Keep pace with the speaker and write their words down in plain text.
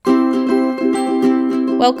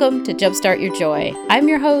Welcome to Jumpstart Your Joy. I'm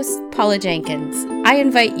your host, Paula Jenkins. I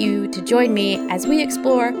invite you to join me as we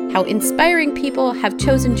explore how inspiring people have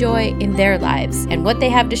chosen joy in their lives and what they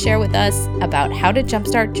have to share with us about how to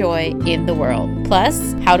jumpstart joy in the world.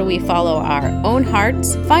 Plus, how do we follow our own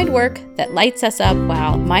hearts, find work that lights us up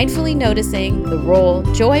while mindfully noticing the role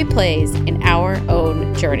joy plays in our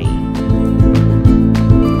own journey.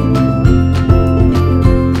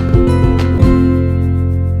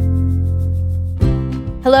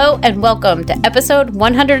 Hello and welcome to episode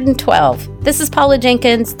 112. This is Paula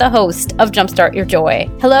Jenkins, the host of Jumpstart Your Joy.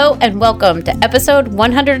 Hello and welcome to episode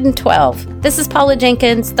 112. This is Paula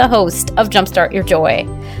Jenkins, the host of Jumpstart Your Joy.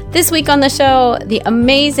 This week on the show, the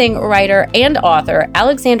amazing writer and author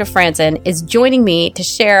Alexandra Franzen is joining me to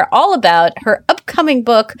share all about her upcoming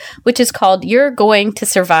book, which is called You're Going to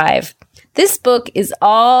Survive. This book is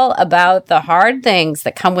all about the hard things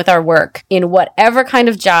that come with our work in whatever kind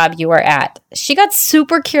of job you are at. She got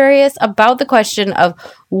super curious about the question of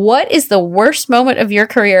what is the worst moment of your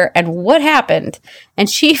career and what happened. And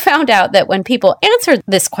she found out that when people answered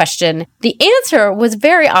this question, the answer was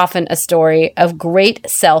very often a story of great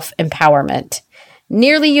self-empowerment.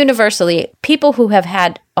 Nearly universally, people who have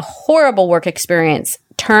had a horrible work experience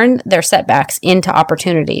turn their setbacks into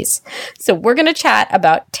opportunities. So we're going to chat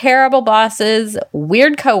about terrible bosses,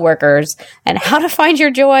 weird coworkers, and how to find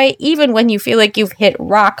your joy even when you feel like you've hit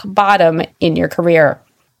rock bottom in your career.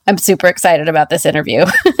 I'm super excited about this interview.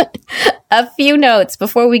 A few notes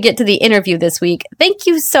before we get to the interview this week. Thank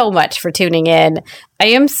you so much for tuning in. I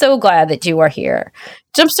am so glad that you are here.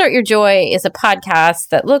 Jumpstart Your Joy is a podcast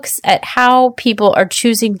that looks at how people are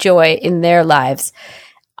choosing joy in their lives.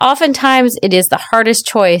 Oftentimes, it is the hardest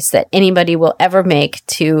choice that anybody will ever make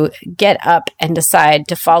to get up and decide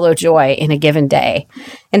to follow joy in a given day.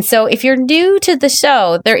 And so if you're new to the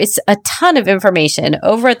show, there is a ton of information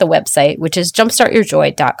over at the website, which is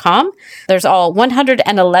jumpstartyourjoy.com. There's all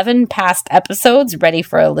 111 past episodes ready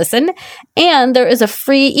for a listen. And there is a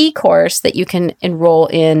free e-course that you can enroll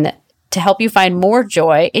in to help you find more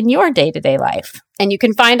joy in your day-to-day life. And you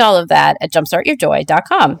can find all of that at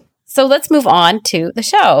jumpstartyourjoy.com. So let's move on to the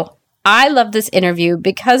show. I love this interview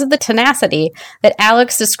because of the tenacity that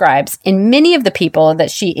Alex describes in many of the people that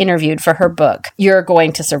she interviewed for her book, You're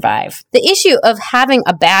Going to Survive. The issue of having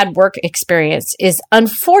a bad work experience is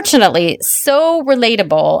unfortunately so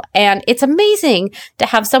relatable, and it's amazing to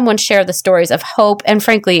have someone share the stories of hope and,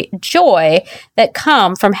 frankly, joy that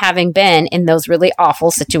come from having been in those really awful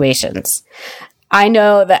situations. I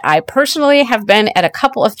know that I personally have been at a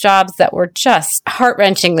couple of jobs that were just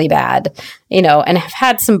heart-wrenchingly bad, and have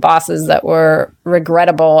had some bosses that were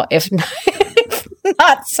regrettable, if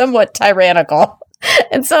not somewhat tyrannical.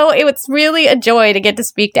 And so it was really a joy to get to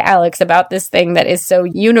speak to Alex about this thing that is so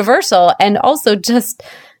universal and also just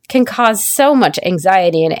can cause so much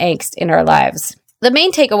anxiety and angst in our lives. The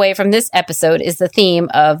main takeaway from this episode is the theme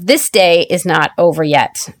of this day is not over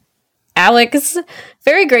yet. Alex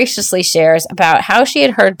very graciously shares about how she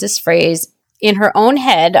had heard this phrase in her own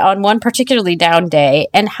head on one particularly down day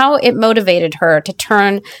and how it motivated her to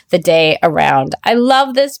turn the day around. I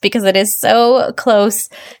love this because it is so close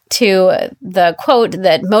to the quote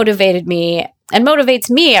that motivated me and motivates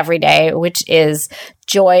me every day, which is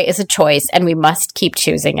joy is a choice and we must keep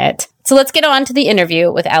choosing it. So let's get on to the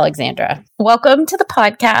interview with Alexandra. Welcome to the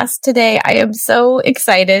podcast today. I am so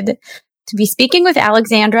excited to be speaking with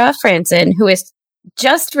Alexandra Franzen, who is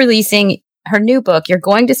just releasing her new book, You're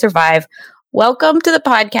Going to Survive. Welcome to the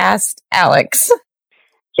podcast, Alex.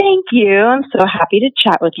 Thank you. I'm so happy to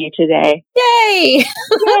chat with you today. Yay!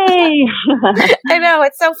 Yay! I know,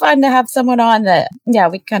 it's so fun to have someone on that,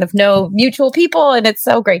 we kind of know mutual people, and it's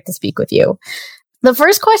so great to speak with you. The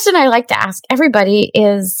first question I like to ask everybody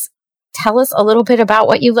is, tell us a little bit about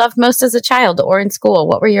what you loved most as a child or in school.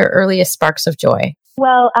 What were your earliest sparks of joy?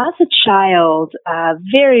 Well, as a child,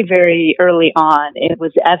 very, very early on, it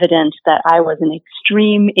was evident that I was an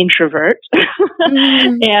extreme introvert.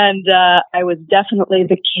 And I was definitely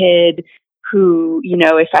the kid who,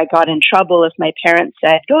 if I got in trouble, if my parents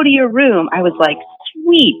said, go to your room, I was like,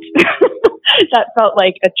 sweet. That felt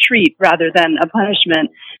like a treat rather than a punishment.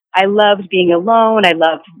 I loved being alone. I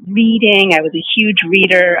loved reading. I was a huge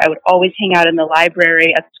reader. I would always hang out in the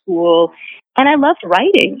library at school. And I loved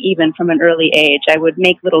writing, even from an early age. I would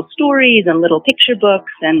make little stories and little picture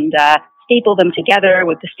books and staple them together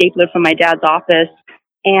with the stapler from my dad's office.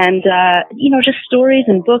 And, just stories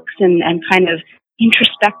and books and kind of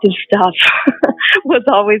introspective stuff was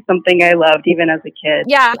always something I loved, even as a kid.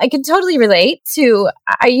 Yeah, I can totally relate to,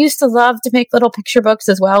 I used to love to make little picture books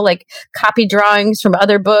as well, like copy drawings from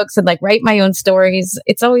other books and like write my own stories.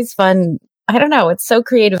 It's always fun. I don't know. It's so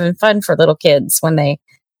creative and fun for little kids when they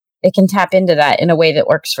it can tap into that in a way that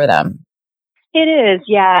works for them. It is,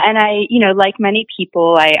 yeah. And I, like many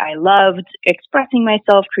people, I loved expressing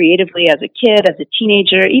myself creatively as a kid, as a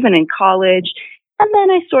teenager, even in college. And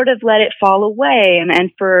then I sort of let it fall away. And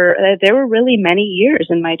there were really many years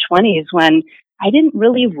in my 20s when I didn't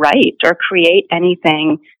really write or create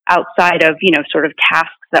anything outside of, sort of tasks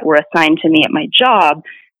that were assigned to me at my job.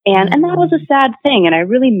 And that was a sad thing. And I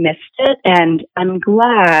really missed it. And I'm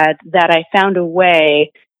glad that I found a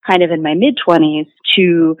way kind of in my mid-20s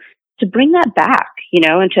to bring that back,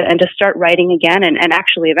 and to start writing again and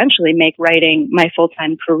actually eventually make writing my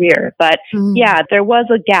full-time career. But yeah, there was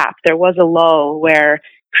a gap. There was a lull where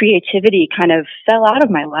creativity kind of fell out of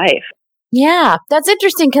my life. Yeah, that's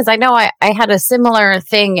interesting because I know I had a similar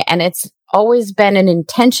thing, and it's always been an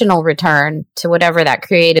intentional return to whatever that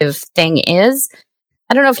creative thing is.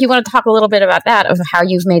 I don't know if you want to talk a little bit about that, of how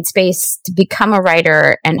you've made space to become a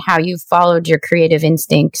writer and how you've followed your creative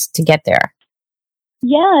instincts to get there.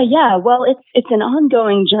 Yeah. Well, it's an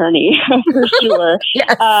ongoing journey for sure.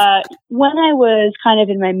 Yes. When I was kind of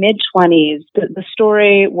in my mid-20s, the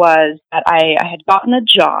story was that I had gotten a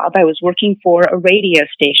job. I was working for a radio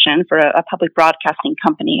station for a public broadcasting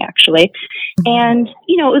company, actually. And, it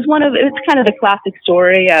was kind of the classic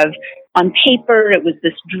story of, on paper, it was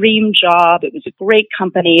this dream job. It was a great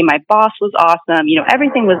company. My boss was awesome.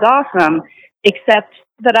 Everything was awesome, except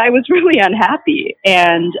that I was really unhappy,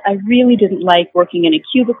 and I really didn't like working in a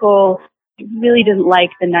cubicle. I really didn't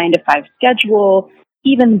like the 9-to-5 schedule.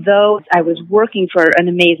 Even though I was working for an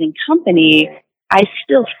amazing company, I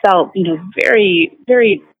still felt, very,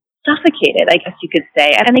 very suffocated, I guess you could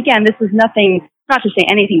say. And again, this is not to say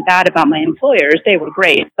anything bad about my employers. They were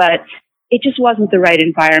great, but it just wasn't the right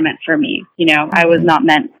environment for me. I was not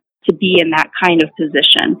meant to be in that kind of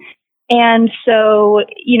position. And so,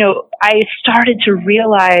 I started to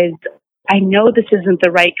realize, I know this isn't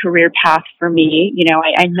the right career path for me.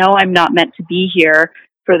 I know I'm not meant to be here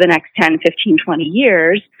for the next 10, 15, 20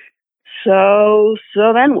 years. So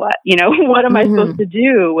then what? What am I supposed to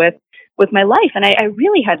do with my life? And I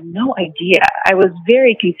really had no idea. I was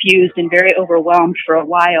very confused and very overwhelmed for a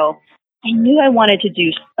while. I knew I wanted to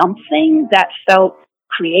do something that felt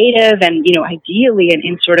creative and, ideally and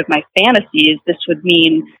in sort of my fantasies, this would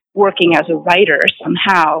mean working as a writer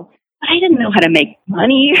somehow. But I didn't know how to make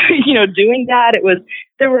money, doing that.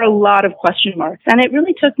 There were a lot of question marks. And it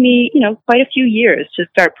really took me, quite a few years to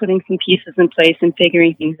start putting some pieces in place and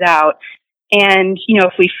figuring things out. And,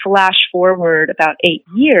 if we flash forward about 8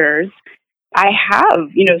 years, I have,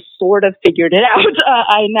 sort of figured it out.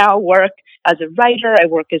 I now work as a writer. I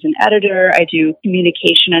work as an editor. I do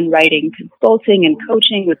communication and writing consulting and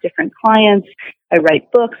coaching with different clients. I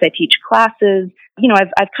write books. I teach classes.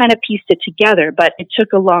 I've kind of pieced it together, but it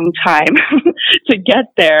took a long time to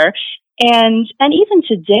get there. And even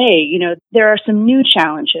today, there are some new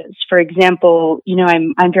challenges. For example,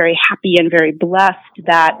 I'm very happy and very blessed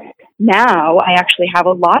that now I actually have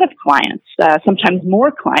a lot of clients, sometimes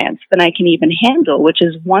more clients than I can even handle, which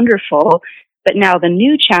is wonderful. But now the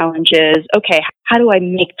new challenge is, okay, how do I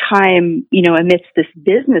make time, amidst this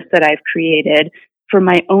business that I've created for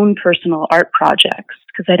my own personal art projects?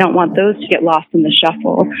 Because I don't want those to get lost in the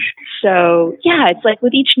shuffle. So yeah, it's like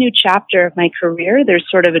with each new chapter of my career, there's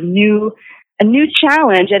sort of a new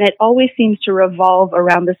challenge, and it always seems to revolve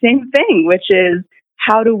around the same thing, which is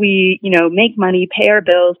how do we, make money, pay our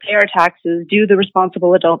bills, pay our taxes, do the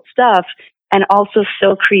responsible adult stuff, and also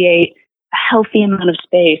still create a healthy amount of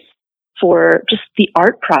space for just the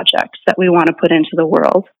art projects that we want to put into the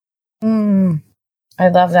world. I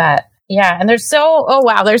love that. Yeah. And there's so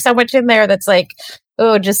much in there that's like,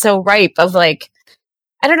 just so ripe of like,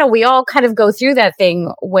 I don't know, we all kind of go through that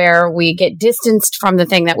thing where we get distanced from the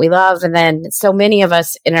thing that we love. And then so many of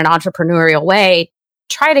us in an entrepreneurial way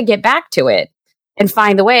try to get back to it and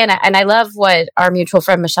find the way. And I love what our mutual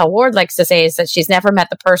friend Michelle Ward likes to say, is that she's never met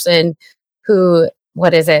the person who,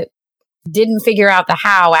 didn't figure out the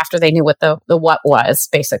how after they knew what the what was,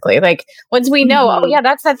 basically. Like once we know,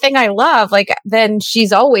 that's that thing I love, like then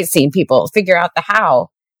she's always seen people figure out the how.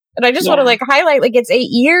 And I just want to highlight, it's 8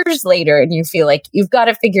 years later and you feel like you've got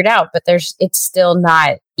it figured out, but it's still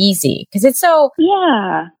not easy because it's so,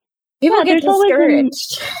 people get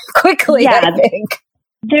discouraged quickly, I think.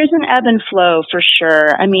 There's an ebb and flow for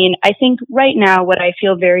sure. I mean, I think right now what I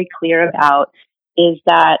feel very clear about is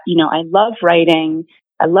that, I love writing.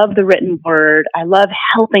 I love the written word. I love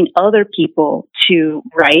helping other people to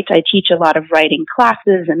write. I teach a lot of writing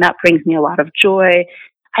classes, and that brings me a lot of joy.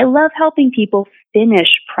 I love helping people finish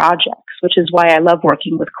projects, which is why I love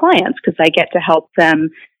working with clients, because I get to help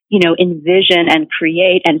them, envision and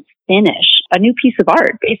create and finish a new piece of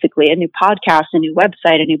art, basically a new podcast, a new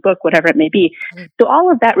website, a new book, whatever it may be. So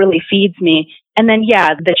all of that really feeds me. And then,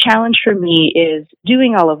 the challenge for me is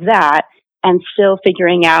doing all of that and still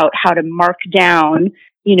figuring out how to mark down,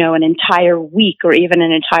 an entire week or even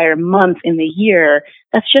an entire month in the year.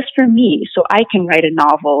 That's just for me. So I can write a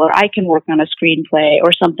novel or I can work on a screenplay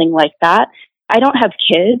or something like that. I don't have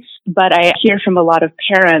kids, but I hear from a lot of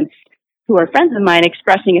parents who are friends of mine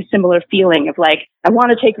expressing a similar feeling of like, I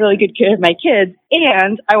want to take really good care of my kids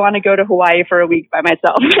and I want to go to Hawaii for a week by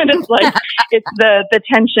myself. And it's like, it's the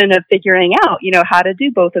tension of figuring out, how to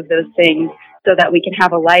do both of those things so that we can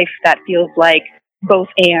have a life that feels like both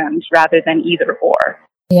and rather than either or.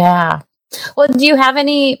 Yeah. Well, do you have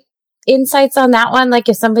any insights on that one? Like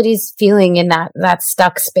if somebody's feeling in that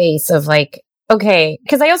stuck space of like, okay,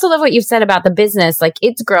 because I also love what you've said about the business, like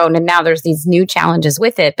it's grown and now there's these new challenges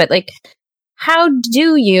with it. But like, how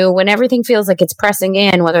do you, when everything feels like it's pressing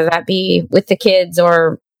in, whether that be with the kids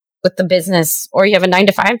or with the business, or you have a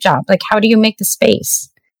 9-to-5 job, like how do you make the space?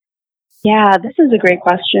 Yeah, this is a great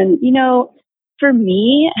question. For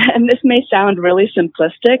me, and this may sound really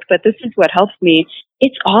simplistic, but this is what helps me.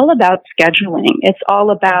 It's all about scheduling. It's all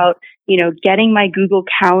about, getting my Google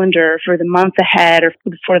Calendar for the month ahead or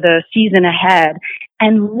for the season ahead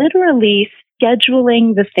and literally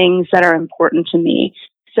scheduling the things that are important to me.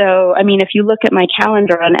 So, if you look at my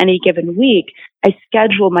calendar on any given week, I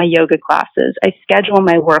schedule my yoga classes, I schedule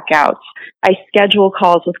my workouts, I schedule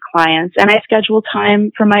calls with clients, and I schedule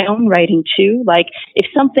time for my own writing too. Like, if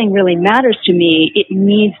something really matters to me, it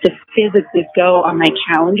needs to physically go on my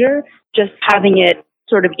calendar. Just having it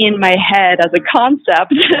sort of in my head as a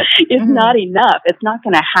concept is not enough. It's not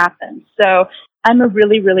going to happen. So I'm a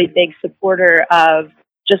really, really big supporter of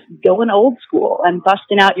just going old school and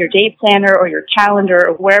busting out your day planner or your calendar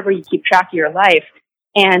or wherever you keep track of your life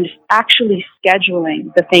and actually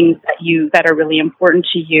scheduling the things that are really important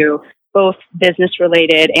to you, both business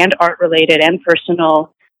related and art related and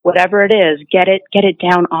personal, whatever it is, get it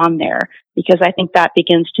down on there, because I think that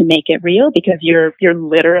begins to make it real, because you're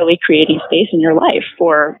literally creating space in your life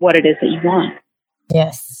for what it is that you want.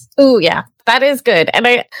 Yes. Oh, yeah, that is good. And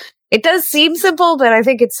it does seem simple, but I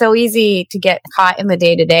think it's so easy to get caught in the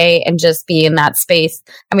day-to-day and just be in that space.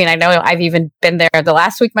 I know I've even been there the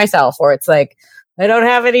last week myself where it's like, I don't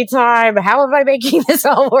have any time. How am I making this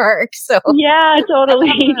all work? So yeah,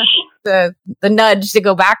 totally. The nudge to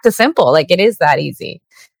go back to simple, like it is that easy.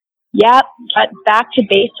 Yeah, but back to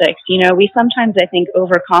basics. We sometimes, I think,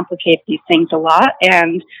 overcomplicate these things a lot.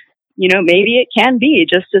 And maybe it can be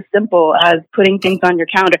just as simple as putting things on your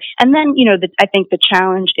calendar. And then, I think the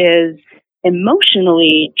challenge is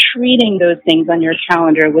emotionally treating those things on your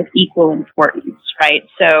calendar with equal importance, right?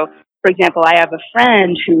 So, for example, I have a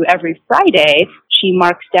friend who every Friday, she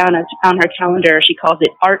marks down on her calendar, she calls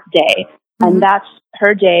it Art Day. And that's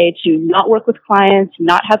her day to not work with clients,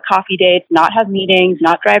 not have coffee dates, not have meetings,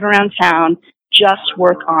 not drive around town, just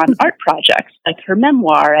work on art projects like her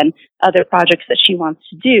memoir and other projects that she wants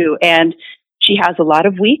to do. And she has a lot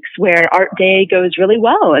of weeks where Art Day goes really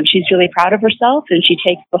well and she's really proud of herself and she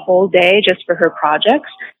takes the whole day just for her projects.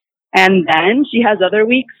 And then she has other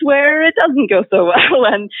weeks where it doesn't go so well.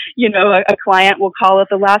 And, a client will call at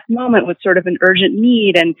the last moment with sort of an urgent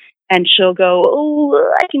need and she'll go,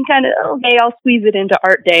 I can okay, I'll squeeze it into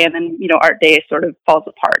Art Day. And then, Art Day sort of falls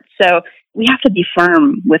apart. So we have to be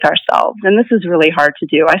firm with ourselves. And this is really hard to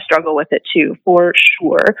do. I struggle with it too, for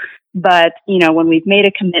sure. But, when we've made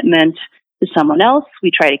a commitment to someone else, we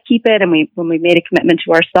try to keep it. And when we've made a commitment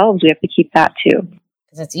to ourselves, we have to keep that too.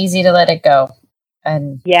 Because it's easy to let it go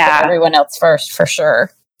and put everyone else first, for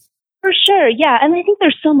sure. For sure, yeah. And I think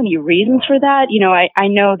there's so many reasons for that. I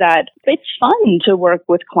know that it's fun to work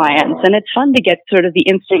with clients and it's fun to get sort of the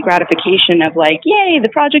instant gratification of like, yay, the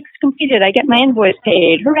project's completed. I get my invoice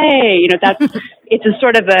paid. Hooray. It's a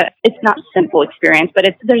sort of it's not a simple experience, but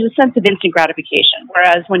there's a sense of instant gratification.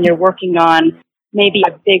 Whereas when you're working on maybe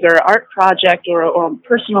a bigger art project or a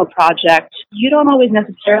personal project, you don't always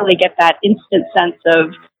necessarily get that instant sense of,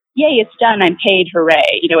 yay, it's done, I'm paid,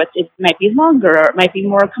 hooray. It might be longer or it might be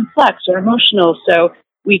more complex or emotional. So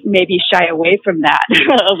we maybe shy away from that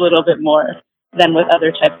a little bit more than with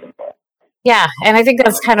other types of work. Yeah. And I think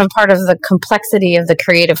that's kind of part of the complexity of the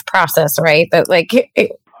creative process, right? That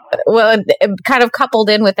kind of coupled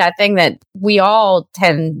in with that thing that we all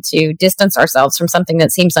tend to distance ourselves from something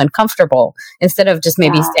that seems uncomfortable instead of just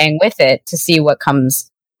maybe staying with it to see what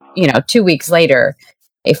comes, 2 weeks later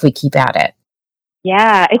if we keep at it.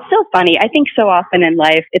 Yeah, it's so funny. I think so often in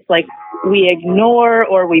life, it's like we ignore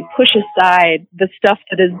or we push aside the stuff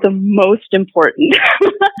that is the most important.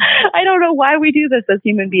 I don't know why we do this as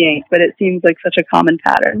human beings, but it seems like such a common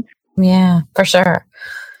pattern. Yeah, for sure.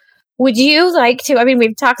 Would you like to, I mean,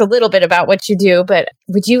 we've talked a little bit about what you do, but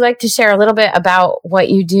would you like to share a little bit about what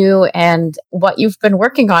you do and what you've been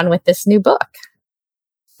working on with this new book?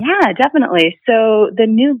 Yeah, definitely. So the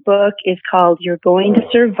new book is called You're Going to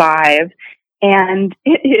Survive. And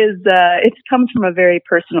it comes from a very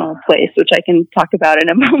personal place, which I can talk about in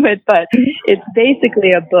a moment, but it's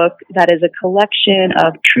basically a book that is a collection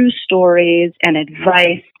of true stories and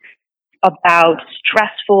advice about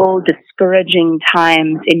stressful, discouraging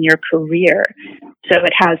times in your career. So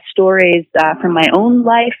it has stories from my own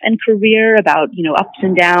life and career about, ups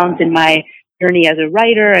and downs in my journey as a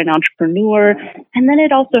writer and entrepreneur. And then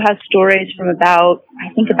it also has stories from about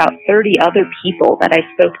 30 other people that I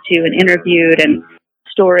spoke to and interviewed, and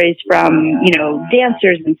stories from,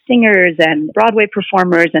 dancers and singers and Broadway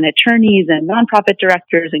performers and attorneys and nonprofit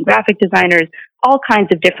directors and graphic designers, all kinds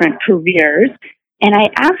of different careers. And I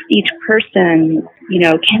asked each person,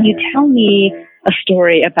 can you tell me a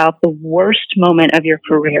story about the worst moment of your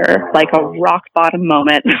career, like a rock bottom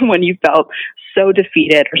moment when you felt so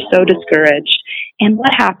defeated or so discouraged, and what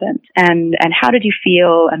happened, and how did you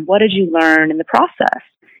feel, and what did you learn in the process?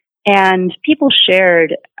 And people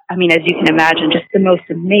shared, as you can imagine, just the most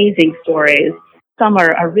amazing stories. Some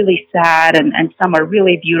are really sad, and some are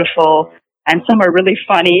really beautiful, and some are really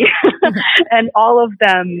funny. And all of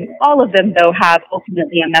them though have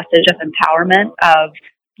ultimately a message of empowerment of,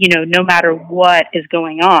 no matter what is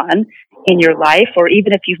going on in your life, or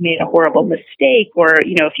even if you've made a horrible mistake, or,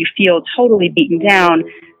 if you feel totally beaten down,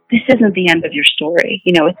 this isn't the end of your story.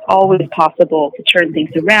 It's always possible to turn things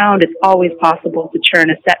around. It's always possible to turn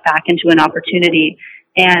a setback into an opportunity,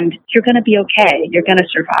 and you're going to be okay. You're going to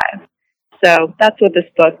survive. So that's what this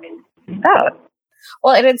book is about.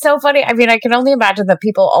 Well, and it's so funny. I can only imagine that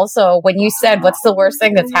people also, when you said, what's the worst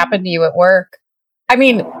thing that's happened to you at work?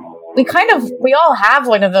 We all have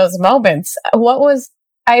one of those moments.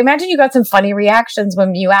 I imagine you got some funny reactions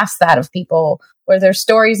when you asked that of people. Were there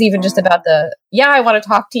stories even just about I want to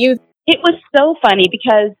talk to you? It was so funny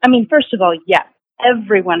because, first of all, yes,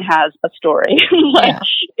 everyone has a story.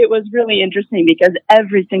 It was really interesting because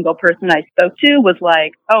every single person I spoke to was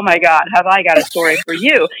like, oh my God, have I got a story for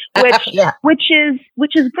you? Which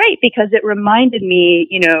is great because it reminded me,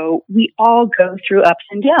 we all go through ups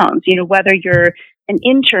and downs, whether you're an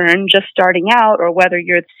intern just starting out, or whether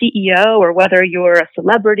you're the CEO, or whether you're a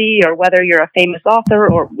celebrity, or whether you're a famous author,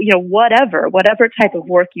 or, whatever type of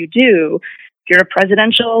work you do. If you're a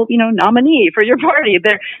presidential, nominee for your party,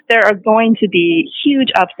 there are going to be huge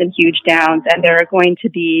ups and huge downs, and there are going to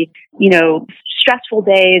be, stressful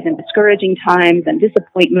days and discouraging times and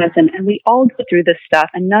disappointments, and we all go through this stuff,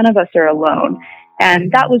 and none of us are alone.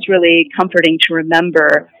 And that was really comforting to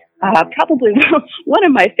remember. Probably one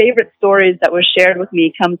of my favorite stories that was shared with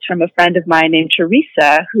me comes from a friend of mine named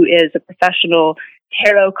Teresa, who is a professional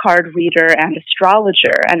tarot card reader and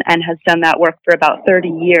astrologer, and has done that work for about 30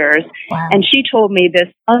 years. Wow. And she told me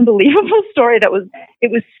this unbelievable story that was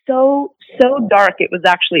so dark, it was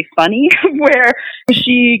actually funny, where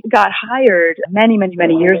she got hired many, many,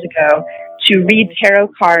 many years ago to read tarot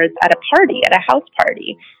cards at a house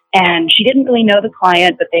party. And she didn't really know the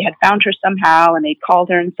client, but they had found her somehow, and they called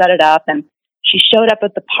her and set it up. And she showed up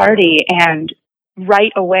at the party and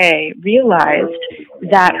right away realized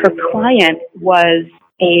that her client was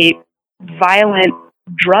a violent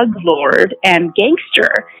drug lord and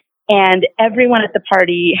gangster. And everyone at the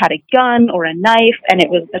party had a gun or a knife, and it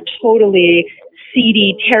was a totally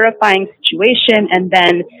seedy, terrifying situation. And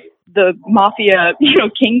then the mafia,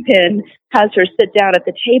 kingpin has her sit down at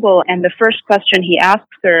the table, and the first question he asks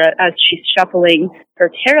her as she's shuffling her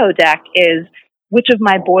tarot deck is, which of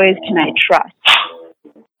my boys can I trust?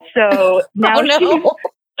 So now she's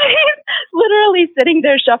literally sitting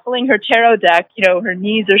there shuffling her tarot deck, her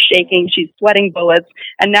knees are shaking, she's sweating bullets,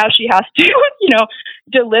 and now she has to,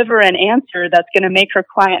 deliver an answer that's going to make her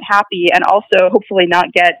client happy and also hopefully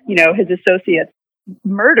not get, his associates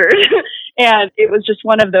murdered. And it was just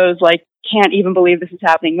one of those, can't even believe this is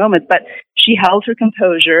happening moments. But she held her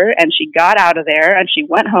composure, and she got out of there, and she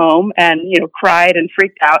went home and, cried and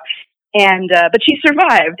freaked out. And, but she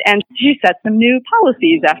survived, and she set some new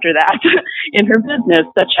policies after that in her business,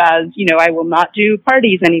 such as, I will not do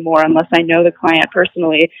parties anymore unless I know the client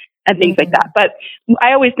personally, and things like that. But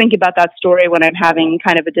I always think about that story when I'm having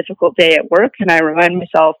kind of a difficult day at work, and I remind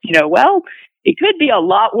myself, well, it could be a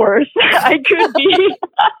lot worse. I could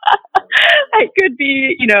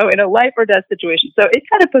be, in a life or death situation. So it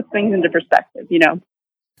kind of puts things into perspective,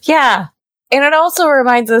 Yeah. And it also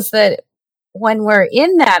reminds us that when we're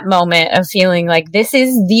in that moment of feeling like this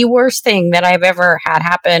is the worst thing that I've ever had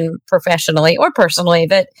happen professionally or personally,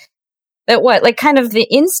 that kind of the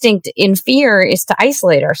instinct in fear is to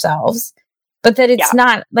isolate ourselves, but that it's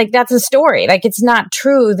not like, that's a story. Like, it's not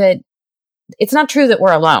true that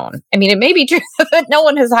we're alone. I mean, it may be true that no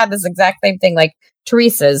one has had this exact same thing like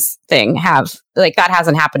Teresa's thing that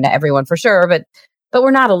hasn't happened to everyone for sure, but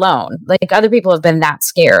we're not alone. Like, other people have been that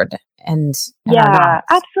scared. And yeah,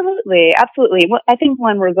 absolutely. Well, I think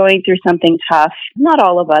when we're going through something tough, not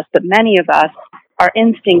all of us, but many of us, our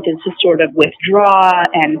instinct is to sort of withdraw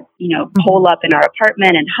and, hole up in our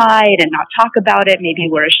apartment and hide and not talk about it. Maybe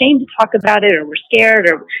we're ashamed to talk about it, or we're scared,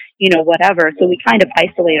 or, whatever. So we kind of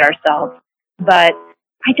isolate ourselves. But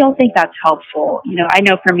I don't think that's helpful. I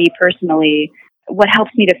know for me personally, what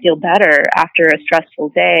helps me to feel better after a stressful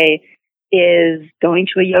day is going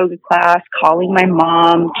to a yoga class, calling my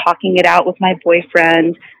mom, talking it out with my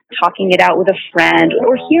boyfriend, talking it out with a friend,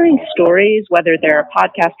 or hearing stories, whether they're a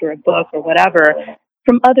podcast or a book or whatever,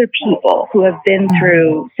 from other people who have been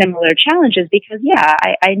through similar challenges. Because,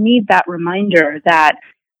 I need that reminder that,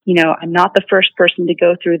 I'm not the first person to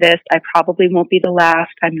go through this. I probably won't be the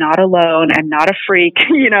last. I'm not alone. I'm not a freak.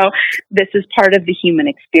 This is part of the human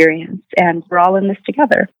experience, and we're all in this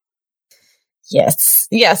together. Yes,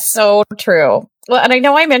 so true. Well, and I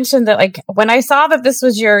know I mentioned that, like, when I saw that this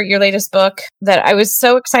was your latest book, that I was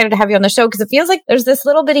so excited to have you on the show, because it feels like there's this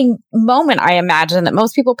little bitty moment, I imagine, that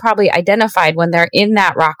most people probably identified when they're in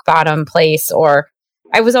that rock bottom place. Or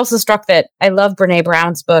I was also struck that I love Brene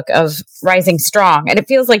Brown's book of Rising Strong, and it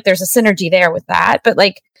feels like there's a synergy there with that. But,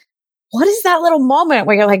 like, what is that little moment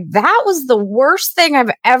where you're like, that was the worst thing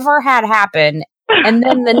I've ever had happen, and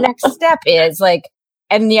then the next step is like,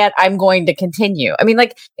 and yet I'm going to continue? I mean,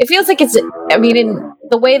 like, it feels like in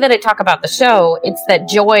the way that I talk about the show, it's that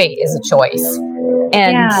joy is a choice.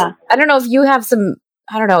 And I don't know if you have some,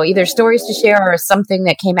 either stories to share or something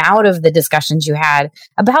that came out of the discussions you had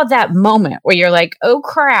about that moment where you're like, oh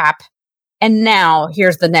crap, and now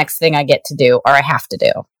here's the next thing I get to do, or I have to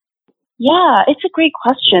do. Yeah, it's a great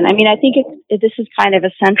question. I mean, I think this is kind of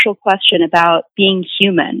a central question about being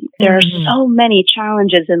human. There are so many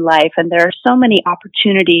challenges in life, and there are so many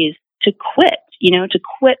opportunities to quit, to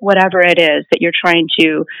quit whatever it is that you're trying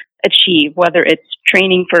to achieve, whether it's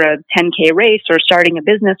training for a 10K race or starting a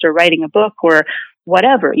business or writing a book or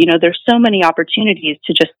whatever. There's so many opportunities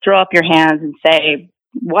to just throw up your hands and say,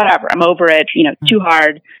 whatever, I'm over it, too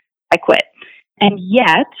hard, I quit. And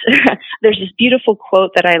yet, there's this beautiful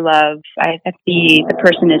quote that I love. The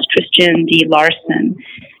person is Christian D. Larson.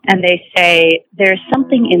 And they say, there's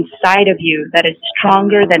something inside of you that is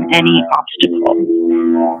stronger than any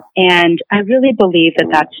obstacle. And I really believe that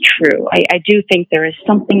that's true. I do think there is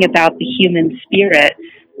something about the human spirit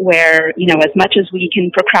where, as much as we can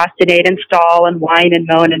procrastinate and stall and whine and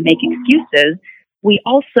moan and make excuses, we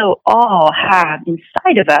also all have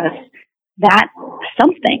inside of us that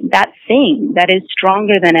something, that thing that is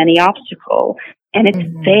stronger than any obstacle. And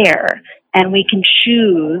it's there, and we can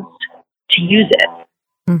choose to use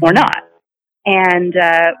it or not. And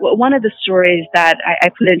one of the stories that I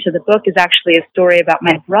put into the book is actually a story about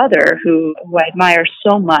my brother, who I admire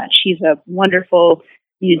so much. He's a wonderful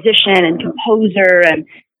musician and composer, and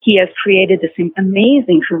he has created this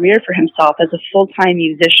amazing career for himself as a full-time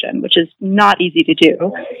musician, which is not easy to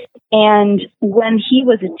do. And when he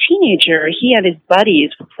was a teenager, he and his buddies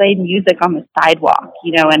would play music on the sidewalk,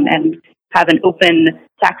 and have an open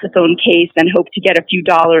saxophone case and hope to get a few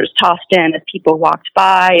dollars tossed in as people walked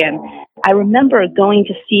by. And I remember going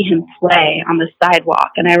to see him play on the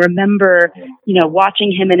sidewalk. And I remember,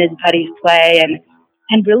 watching him and his buddies play,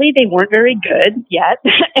 and really they weren't very good yet.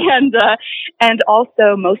 And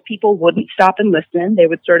also most people wouldn't stop and listen. They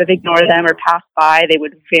would sort of ignore them or pass by. They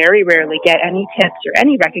would very rarely get any tips or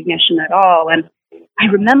any recognition at all. And I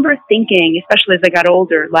remember thinking, especially as I got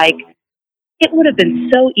older, like, it would have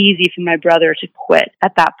been so easy for my brother to quit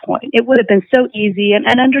at that point. It would have been so easy and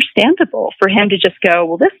understandable for him to just go,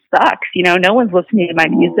 well, this sucks. No one's listening to my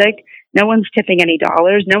music. No one's tipping any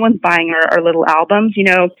dollars. No one's buying our little albums.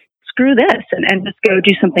 Screw this and just go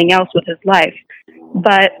do something else with his life.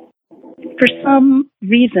 But for some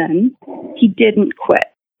reason, he didn't quit.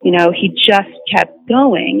 He just kept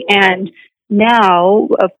going. And now,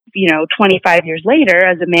 25 years later,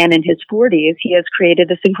 as a man in his 40s, he has created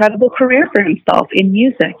this incredible career for himself in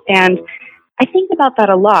music. And I think about that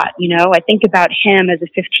a lot. I think about him as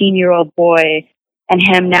a 15-year-old boy and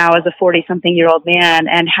him now as a 40-something-year-old man,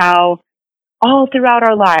 and how all throughout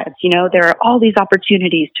our lives. There are all these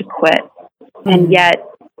opportunities to quit. And yet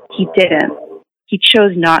he didn't. He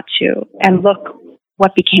chose not to. And look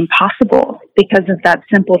what became possible because of that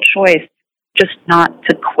simple choice, just not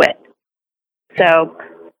to quit. So,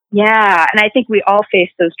 yeah. And I think we all face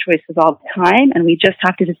those choices all the time. And we just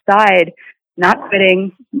have to decide, not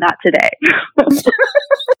quitting, not today.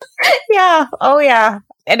 Yeah. Oh, yeah.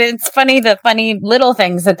 And it's funny, the funny little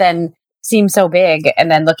things that then seem so big.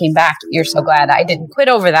 And then looking back, you're so glad I didn't quit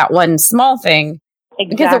over that one small thing.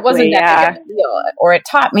 Exactly, because it wasn't that big of a deal. Or it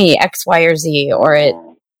taught me X, Y, or Z. Or it,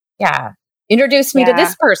 introduced me to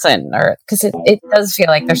this person. Or because it does feel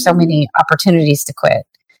like there's so many opportunities to quit.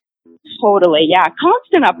 Totally. Yeah.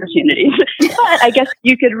 Constant opportunities. But I guess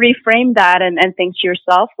you could reframe that and think to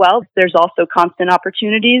yourself, well, there's also constant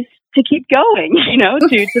opportunities to keep going,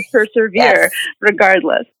 to persevere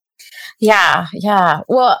regardless. Yeah. Yeah.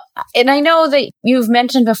 Well, and I know that you've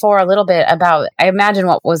mentioned before a little bit about, I imagine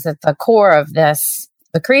what was at the core of this,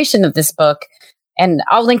 the creation of this book. And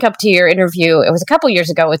I'll link up to your interview. It was a couple years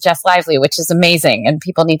ago with Jess Lively, which is amazing. And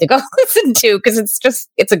people need to go listen to because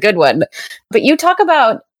it's a good one. But you talk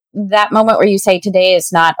about that moment where you say today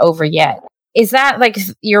is not over yet. Is that like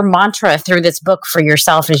your mantra through this book for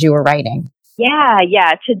yourself as you were writing? Yeah.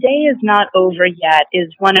 Today is not over yet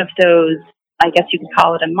is one of those, I guess you could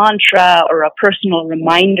call it a mantra or a personal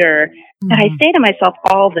reminder that I say to myself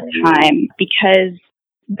all the time because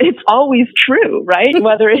it's always true, right?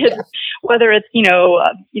 Whether it's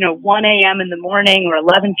 1 a.m. in the morning or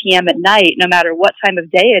 11 p.m. at night, no matter what time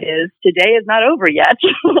of day it is, today is not over yet,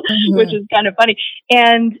 which is kind of funny.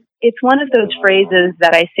 And it's one of those phrases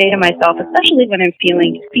that I say to myself, especially when I'm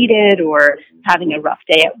feeling defeated or having a rough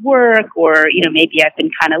day at work, or, maybe I've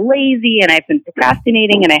been kind of lazy and I've been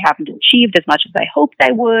procrastinating and I haven't achieved as much as I hoped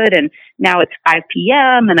I would. And now it's 5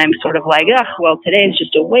 p.m. and I'm sort of like, well, today is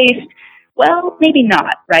just a waste. Well, maybe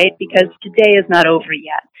not, right? Because today is not over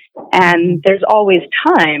yet. And there's always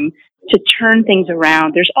time to turn things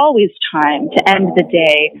around. There's always time to end the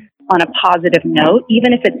day on a positive note,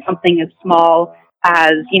 even if it's something as small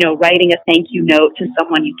as, writing a thank you note to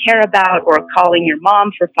someone you care about, or calling your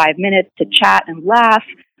mom for 5 minutes to chat and laugh,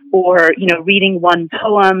 or, reading one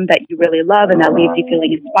poem that you really love and that leaves you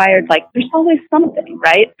feeling inspired. Like, there's always something,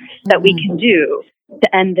 right, that we can do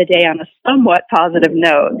to end the day on a somewhat positive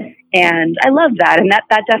note. And I love that. And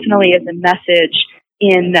that definitely is a message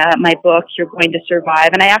in my book, You're Going to Survive.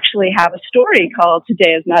 And I actually have a story called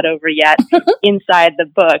Today is Not Over Yet inside the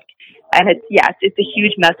book. And it's a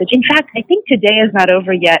huge message. In fact, I think Today is Not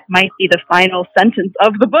Over Yet might be the final sentence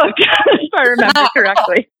of the book, if I remember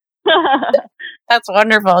correctly. That's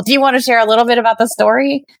wonderful. Do you want to share a little bit about the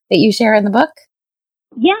story that you share in the book?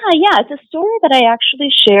 Yeah. It's a story that I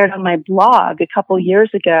actually shared on my blog a couple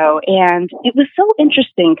years ago. And it was so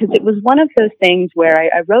interesting because it was one of those things where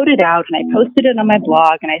I wrote it out and I posted it on my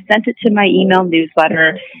blog and I sent it to my email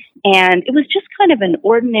newsletter. And it was just kind of an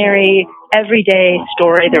ordinary, everyday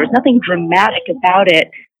story. There was nothing dramatic about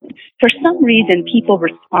it. For some reason, people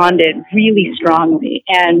responded really strongly.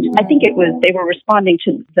 And I think they were responding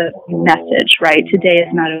to the message, right? Today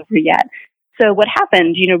is not over yet. So what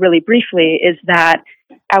happened, really briefly, is that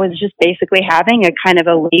I was just basically having a kind of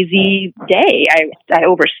a lazy day. I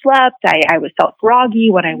overslept. I felt groggy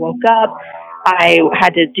when I woke up. I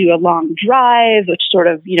had to do a long drive, which sort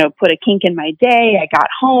of, put a kink in my day. I got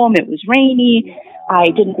home. It was rainy. I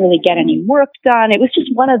didn't really get any work done. It was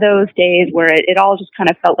just one of those days where it all just kind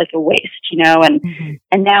of felt like a waste,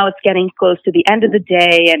 and now it's getting close to the end of the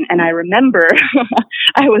day. And I remember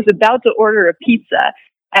I was about to order a pizza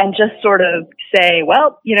and just sort of say,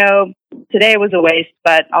 well, today was a waste,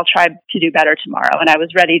 but I'll try to do better tomorrow. And I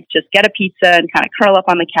was ready to just get a pizza and kind of curl up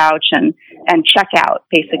on the couch and check out,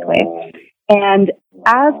 basically. And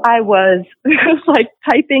as I was like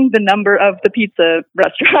typing the number of the pizza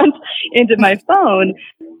restaurant into my phone,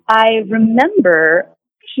 I remember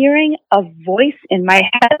hearing a voice in my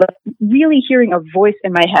head, really hearing a voice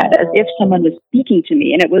in my head as if someone was speaking to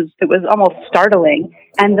me. And it was almost startling.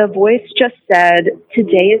 And the voice just said,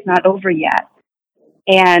 today is not over yet.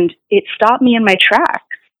 And it stopped me in my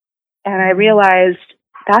tracks. And I realized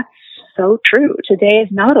that's so true. Today is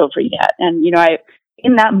not over yet. And,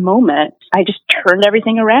 in that moment, I just turned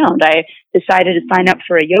everything around. I decided to sign up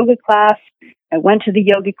for a yoga class. I went to the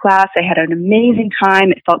yoga class. I had an amazing time.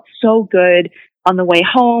 It felt so good. On the way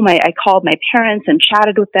home, I called my parents and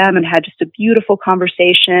chatted with them and had just a beautiful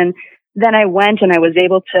conversation. Then I went and I was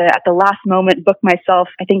able to, at the last moment, book myself,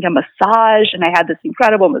 I think, a massage. And I had this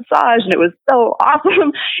incredible massage and it was so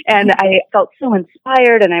awesome. And I felt so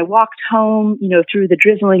inspired. And I walked home, through the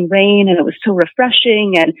drizzling rain, and it was so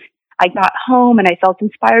refreshing. And I got home and I felt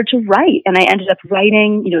inspired to write, and I ended up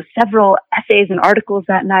writing, several essays and articles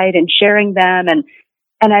that night and sharing them.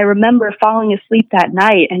 And I remember falling asleep that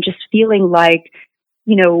night and just feeling like,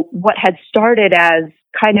 what had started as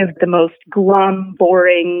kind of the most glum,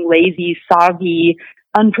 boring, lazy, soggy,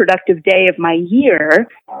 unproductive day of my year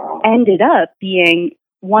ended up being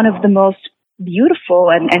one of the most beautiful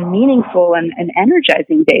and meaningful and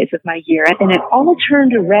energizing days of my year. And it all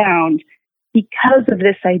turned around because of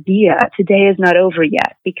this idea, today is not over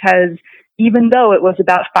yet. Because even though it was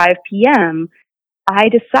about 5 p.m., I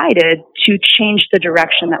decided to change the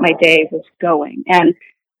direction that my day was going. And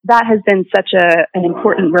that has been such an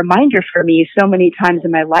important reminder for me so many times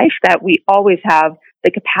in my life that we always have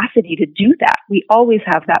the capacity to do that. We always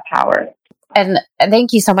have that power. And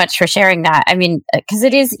thank you so much for sharing that. I mean, because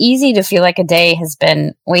it is easy to feel like a day has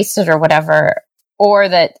been wasted or whatever, or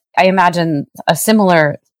that I imagine a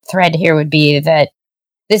similar thread here would be that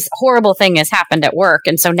this horrible thing has happened at work.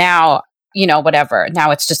 And so now, whatever, now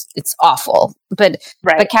it's awful. But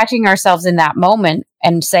catching ourselves in that moment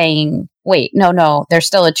and saying, wait, no, there's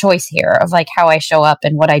still a choice here of like how I show up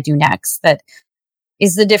and what I do next. That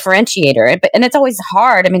is the differentiator. And it's always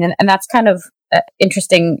hard. I mean, and that's kind of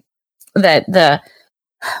interesting that the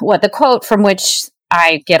quote from which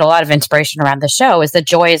I get a lot of inspiration around the show is that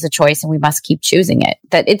joy is a choice and we must keep choosing it.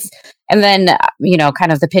 And then,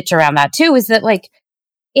 kind of the pitch around that too is that like,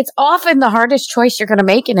 it's often the hardest choice you're going to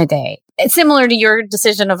make in a day. It's similar to your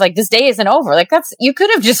decision of like, this day isn't over. Like you could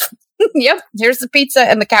have just, yep, here's the pizza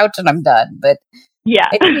and the couch and I'm done. But yeah,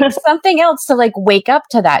 it takes something else to like wake up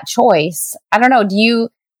to that choice. I don't know. Do you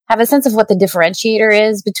have a sense of what the differentiator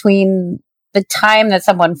is between the time that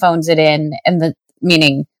someone phones it in and the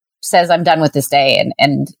meaning says, I'm done with this day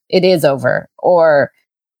and it is over, or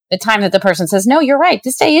the time that the person says, no, you're right,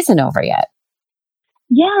 this day isn't over yet?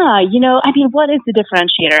 Yeah, what is the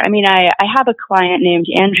differentiator? I mean, I have a client named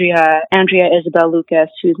Andrea Isabel Lucas,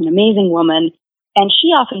 who's an amazing woman, and she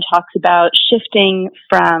often talks about shifting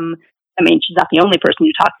from, she's not the only person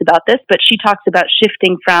who talks about this, but she talks about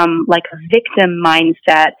shifting from like a victim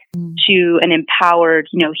mindset to an empowered,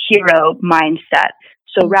 hero mindset.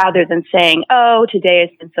 So rather than saying, oh, today has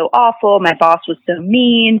been so awful, my boss was so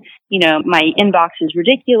mean, my inbox is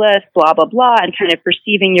ridiculous, blah, blah, blah, and kind of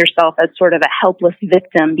perceiving yourself as sort of a helpless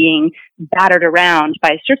victim being battered around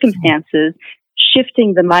by circumstances,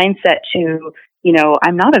 shifting the mindset to,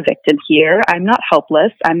 I'm not a victim here, I'm not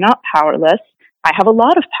helpless, I'm not powerless, I have a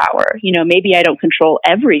lot of power. Maybe I don't control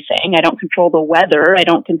everything, I don't control the weather, I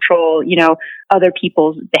don't control, other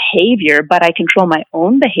people's behavior, but I control my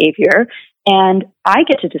own behavior. And I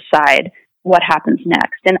get to decide what happens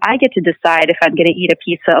next. And I get to decide if I'm going to eat a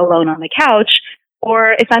pizza alone on the couch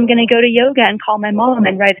or if I'm going to go to yoga and call my mom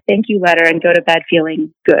and write a thank you letter and go to bed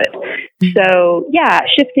feeling good. So yeah,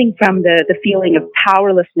 shifting from the feeling of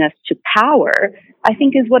powerlessness to power, I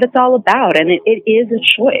think is what it's all about. And it is a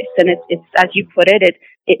choice. And it's as you put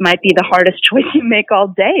it might be the hardest choice you make all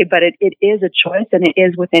day, but it is a choice and it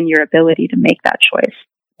is within your ability to make that choice.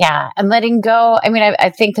 Yeah. And letting go. I mean, I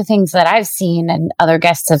think the things that I've seen and other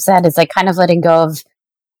guests have said is like kind of letting go of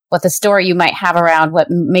what the story you might have around what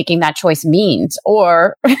making that choice means,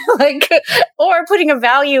 or or putting a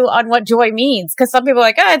value on what joy means. Cause some people are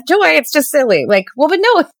like, joy, it's just silly. Like, well, but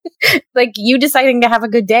no, like you deciding to have a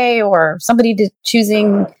good day or somebody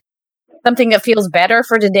choosing something that feels better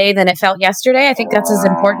for today than it felt yesterday. I think that's as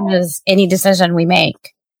important as any decision we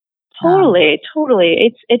make. Totally.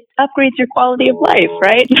 It upgrades your quality of life,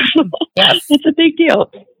 right? Yes. It's a big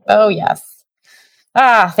deal. Oh, yes.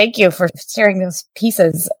 Thank you for sharing those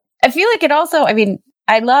pieces. I feel like it also,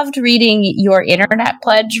 I loved reading your internet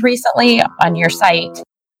pledge recently on your site.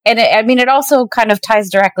 And it also kind of ties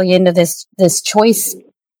directly into this choice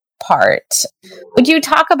part. Would you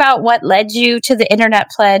talk about what led you to the internet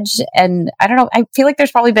pledge? And I don't know, I feel like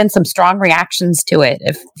there's probably been some strong reactions to it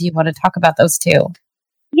if you want to talk about those too.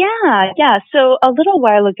 Yeah. So a little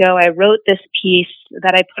while ago, I wrote this piece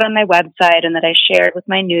that I put on my website and that I shared with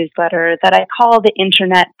my newsletter that I call the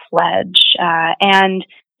Internet Pledge. And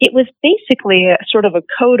it was basically a sort of a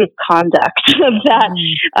code of conduct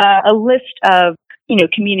that a list of,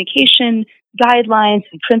 communication guidelines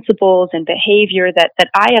and principles and behavior that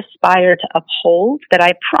I aspire to uphold, that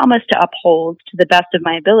I promise to uphold to the best of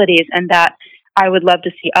my abilities, and that I would love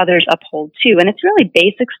to see others uphold too. And it's really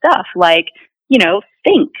basic stuff like,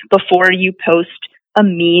 think before you post a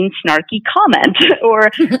mean, snarky comment, or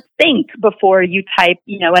think before you type,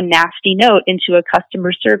 a nasty note into a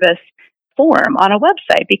customer service form on a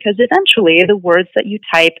website, because eventually the words that you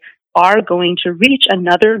type are going to reach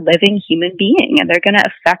another living human being and they're going to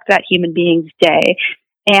affect that human being's day.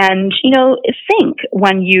 And, think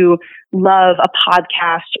when you love a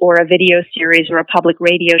podcast or a video series or a public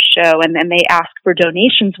radio show and then they ask for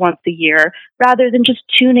donations once a year, rather than just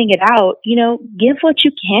tuning it out, give what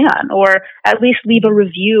you can, or at least leave a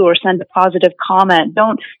review or send a positive comment.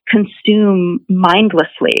 Don't consume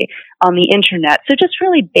mindlessly on the internet. So just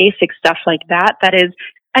really basic stuff like that. That is,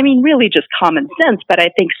 really just common sense. But I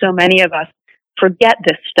think so many of us forget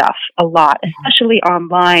this stuff a lot, especially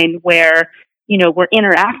online where we're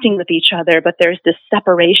interacting with each other, but there's this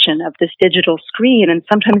separation of this digital screen. And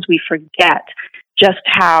sometimes we forget just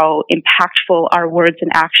how impactful our words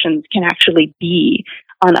and actions can actually be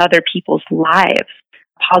on other people's lives,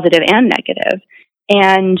 positive and negative.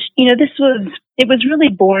 And, it was really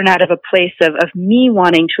born out of a place of me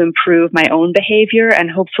wanting to improve my own behavior and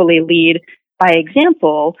hopefully lead by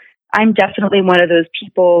example. I'm definitely one of those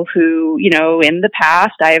people who, in the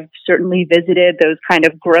past, I've certainly visited those kind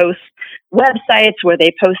of gross websites where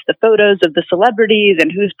they post the photos of the celebrities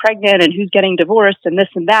and who's pregnant and who's getting divorced and this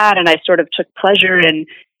and that. And I sort of took pleasure in,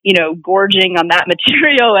 gorging on that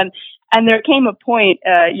material. And there came a point,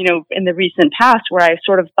 in the recent past where I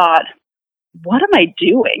sort of thought, what am I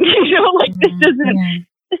doing?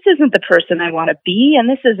 This isn't the person I want to be. And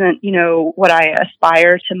this isn't, what I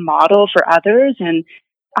aspire to model for others. And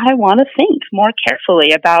I want to think more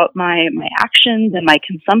carefully about my actions and my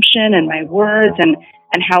consumption and my words and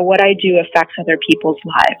how what I do affects other people's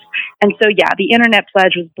lives. And so, the Internet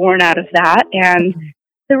Pledge was born out of that. And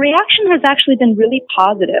the reaction has actually been really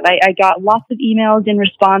positive. I got lots of emails in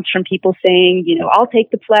response from people saying, I'll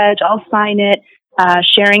take the pledge, I'll sign it,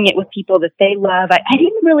 sharing it with people that they love. I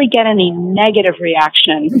didn't really get any negative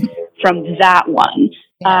reaction from that one.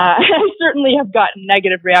 I certainly have gotten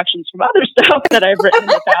negative reactions from other stuff that I've written in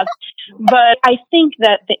the past. But I think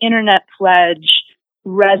that the Internet Pledge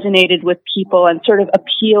resonated with people and sort of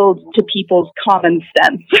appealed to people's common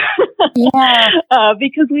sense.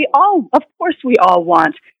 Because of course we all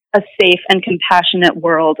want a safe and compassionate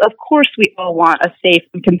world. Of course we all want a safe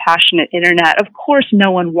and compassionate internet. Of course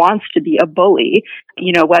no one wants to be a bully,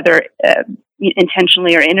 whether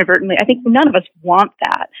intentionally or inadvertently. I think none of us want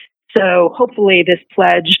that. So hopefully this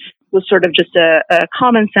pledge was sort of just a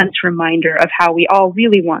common sense reminder of how we all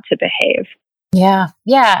really want to behave. Yeah.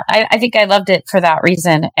 I think I loved it for that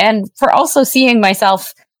reason. And for also seeing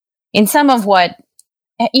myself in some of what,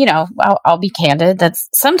 I'll be candid. That's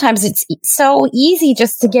sometimes it's so easy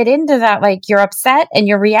just to get into that. Like you're upset and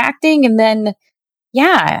you're reacting and then,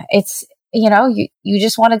 it's, you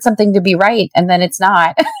just wanted something to be right and then it's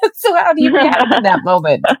not. So how do you react in that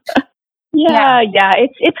moment? Yeah,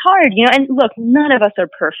 it's hard, and look, none of us are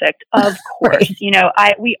perfect, of course.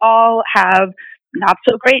 Right. We all have not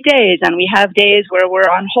so great days, and we have days where we're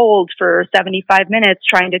on hold for 75 minutes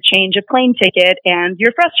trying to change a plane ticket and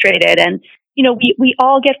you're frustrated. And, we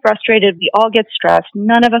all get frustrated. We all get stressed.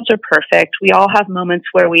 None of us are perfect. We all have moments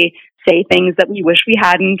where we say things that we wish we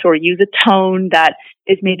hadn't or use a tone that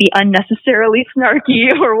is maybe unnecessarily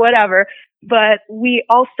snarky or whatever. But we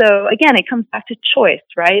also, again, it comes back to choice,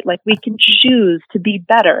 right? Like we can choose to be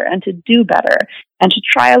better and to do better and to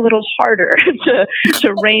try a little harder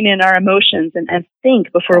to rein in our emotions and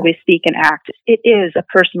think before we speak and act. It is a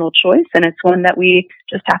personal choice and it's one that we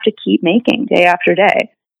just have to keep making day after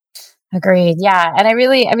day. Agreed. Yeah. And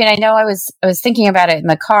I know I was thinking about it in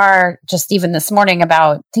the car just even this morning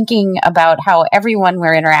about thinking about how everyone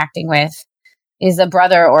we're interacting with is a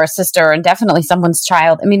brother or a sister and definitely someone's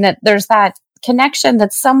child. That there's that connection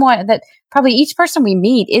that probably each person we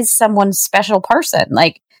meet is someone's special person.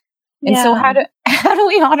 So how do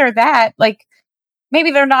we honor that? Like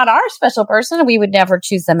maybe they're not our special person. We would never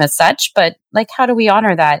choose them as such, but how do we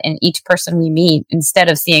honor that in each person we meet instead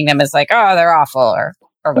of seeing them as oh, they're awful or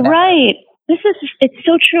whatever. Right. It's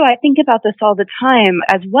so true. I think about this all the time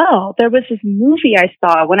as well. There was this movie I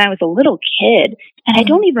saw when I was a little kid, and I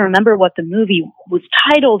don't even remember what the movie was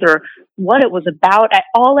titled or what it was about.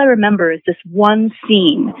 All I remember is this one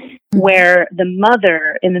scene where the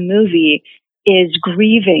mother in the movie is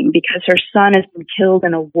grieving because her son has been killed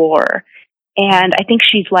in a war. And I think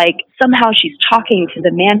somehow she's talking to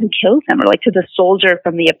the man who killed him or to the soldier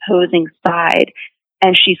from the opposing side.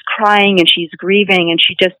 And she's crying and she's grieving and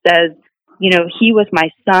she just says, he was my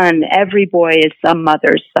son. Every boy is some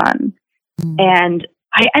mother's son. And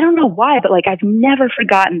I don't know why, but I've never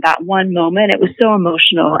forgotten that one moment. It was so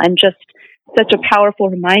emotional and just such a powerful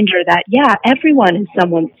reminder that, everyone is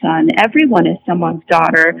someone's son. Everyone is someone's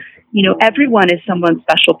daughter. Everyone is someone's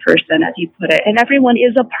special person, as you put it. And everyone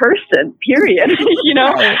is a person, period.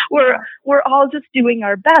 We're all just doing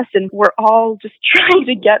our best and we're all just trying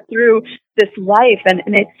to get through this life. And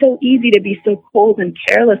it's so easy to be so cold and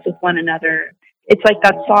careless with one another it's like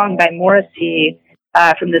that song by Morrissey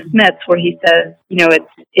from the Smiths where he says,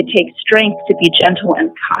 it takes strength to be gentle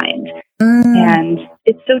and kind. And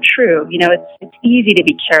it's so true. It's easy to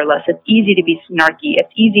be careless. It's easy to be snarky.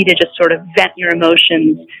 It's easy to just sort of vent your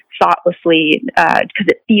emotions thoughtlessly because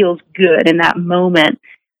it feels good in that moment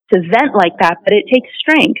to vent like that. But it takes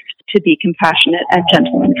strength to be compassionate and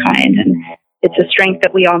gentle and kind. And it's a strength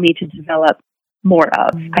that we all need to develop more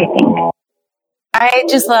of, I think. I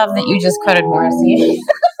just love that you just quoted Morrissey.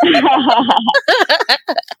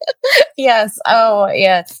 Yes. Oh,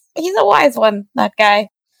 yes. He's a wise one, that guy.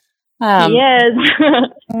 Yes.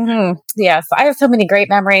 Mm-hmm. Yes. I have so many great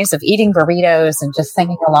memories of eating burritos and just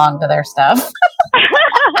singing along to their stuff.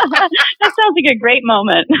 That sounds like a great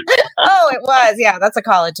moment. Oh, it was. Yeah, that's a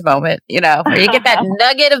college moment, where you get that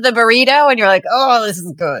nugget of the burrito and you're like, oh, this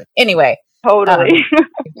is good. Anyway. Totally.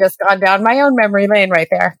 Just gone down my own memory lane right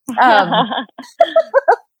there.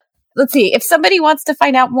 Let's see. If somebody wants to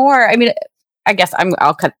find out more, I mean, I guess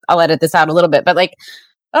I'll edit this out a little bit, but I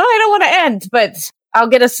don't want to end, but I'll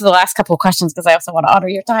get us to the last couple of questions because I also want to honor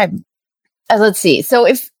your time. Let's see. So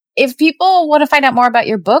if people want to find out more about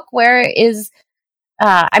your book, where is,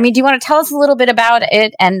 do you want to tell us a little bit about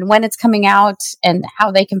it and when it's coming out and how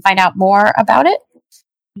they can find out more about it?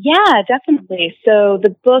 Yeah, definitely. So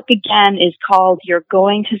the book, again, is called You're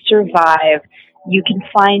Going to Survive. You can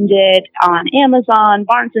find it on Amazon,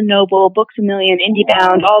 Barnes & Noble, Books A Million,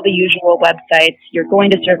 IndieBound, all the usual websites. You're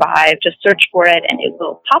Going to Survive. Just search for it and it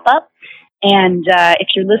will pop up. And if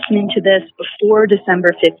you're listening to this before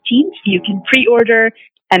December 15th, you can pre-order.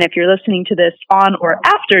 And if you're listening to this on or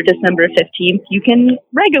after December 15th, you can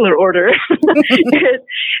regular order.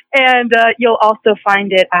 And you'll also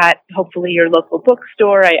find it at hopefully your local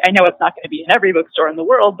bookstore. I know it's not going to be in every bookstore in the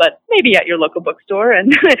world, but maybe at your local bookstore.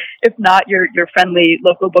 And if not, your friendly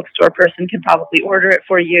local bookstore person can probably order it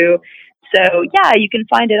for you. So yeah, you can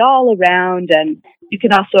find it all around. And you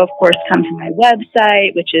can also, of course, come to my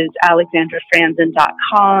website, which is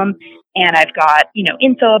alexandrafranzen.com. And I've got,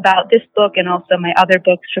 info about this book and also my other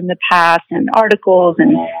books from the past and articles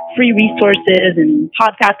and free resources and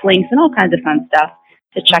podcast links and all kinds of fun stuff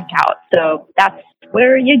to check out. So that's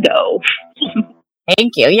where you go.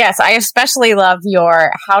 Thank you. Yes, I especially love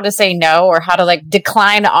your how to say no or how to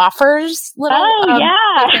decline offers little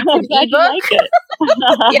I'm glad you like it.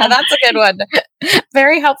 Yeah, that's a good one.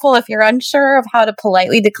 Very helpful if you're unsure of how to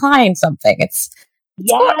politely decline something. It's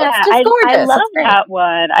I love that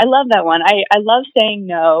one. I love that one. I love saying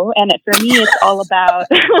no, and for me, it's all about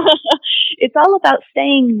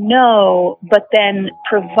saying no, but then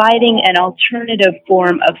providing an alternative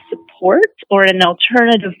form of support or an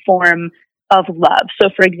alternative form of love. So,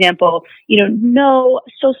 for example, no,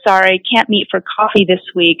 so sorry, can't meet for coffee this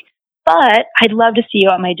week, but I'd love to see you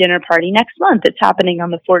at my dinner party next month. It's happening on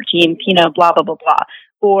the 14th, blah, blah, blah, blah.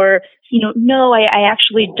 Or, no, I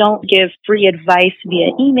actually don't give free advice via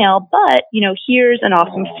email, but, here's an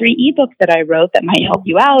awesome free ebook that I wrote that might help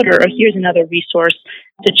you out, or here's another resource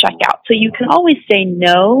to check out. So you can always say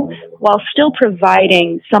no while still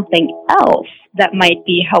providing something else that might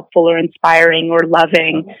be helpful or inspiring or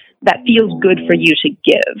loving that feels good for you to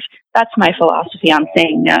give. That's my philosophy on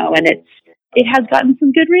saying no, and it has gotten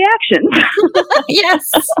some good reactions.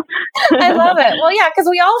 Yes. I love it. Well, yeah, because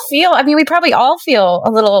we probably all feel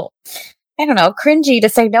a little, I don't know, cringy to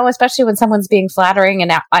say no, especially when someone's being flattering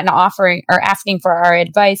and offering or asking for our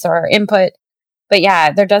advice or our input. But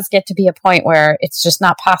yeah, there does get to be a point where it's just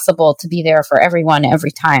not possible to be there for everyone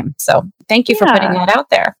every time. So thank you for putting that out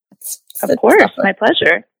there. Of course. My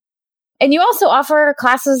pleasure. And you also offer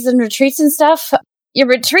classes and retreats and stuff. Your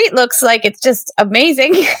retreat looks like it's just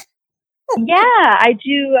amazing. Yeah, I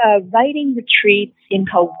do writing retreats in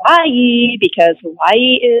Hawaii because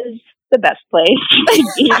Hawaii is the best place to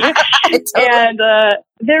be. Totally. And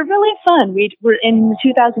they're really fun. We're in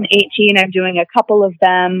 2018. I'm doing a couple of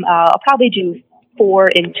them. I'll probably do 4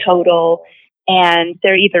 in total. And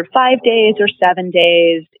they're either 5 days or 7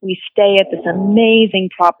 days. We stay at this amazing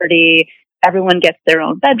property. Everyone gets their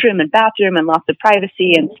own bedroom and bathroom and lots of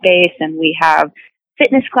privacy and space. And we have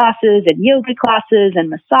fitness classes and yoga classes and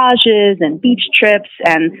massages and beach trips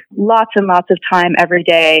and lots of time every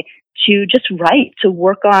day to just write, to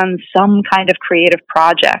work on some kind of creative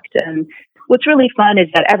project. And what's really fun is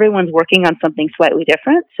that everyone's working on something slightly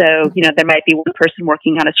different. So, there might be one person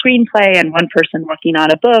working on a screenplay and one person working on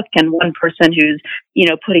a book and one person who's,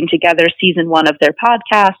 putting together season 1 of their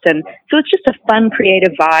podcast. And so it's just a fun,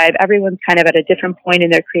 creative vibe. Everyone's kind of at a different point in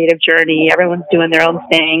their creative journey. Everyone's doing their own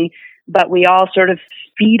thing, but we all sort of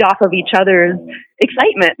feed off of each other's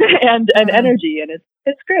excitement and energy. And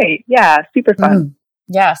it's great. Yeah, super fun.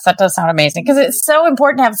 Yes, that does sound amazing because it's so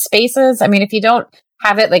important to have spaces. I mean, if you don't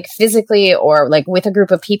have it like physically or like with a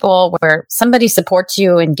group of people where somebody supports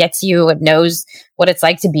you and gets you and knows what it's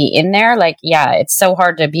like to be in there, like, yeah, it's so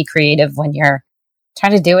hard to be creative when you're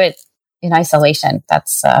trying to do it in isolation.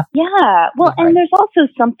 That's yeah. Well, and there's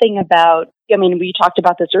also something about, I mean, we talked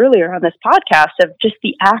about this earlier on this podcast of just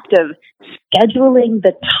the act of scheduling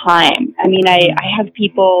the time. I mean, I have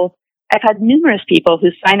people, I've had numerous people who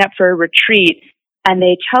sign up for a retreat and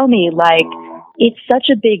they tell me like, it's such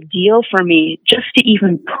a big deal for me just to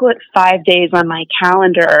even put 5 days on my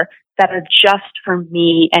calendar that are just for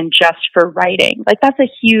me and just for writing. Like that's a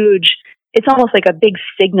huge, it's almost like a big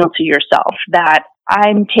signal to yourself that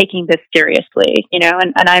I'm taking this seriously, you know,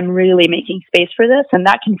 and I'm really making space for this. And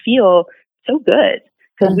that can feel so good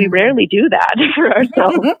because we rarely do that for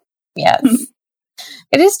ourselves. Yes,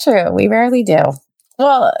 it is true. We rarely do.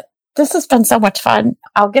 Well, this has been so much fun.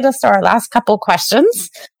 I'll get us to our last couple questions,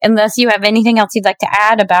 unless you have anything else you'd like to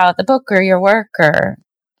add about the book or your work or.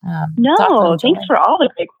 No, thanks for all the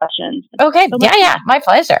great questions. Okay. So yeah. My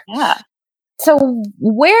pleasure. Yeah. So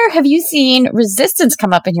where have you seen resistance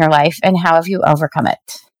come up in your life and how have you overcome it?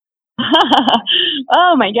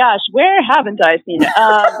 Oh my gosh, where haven't I seen it?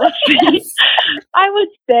 Let's see. I would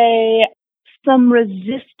say some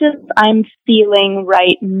resistance I'm feeling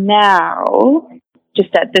right now,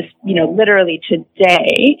 just at this, you know, literally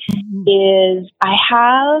today, is I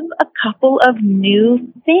have a couple of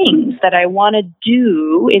new things that I want to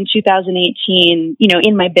do in 2018, you know,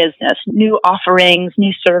 in my business, new offerings,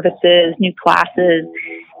 new services, new classes.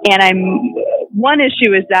 And one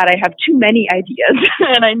issue is that I have too many ideas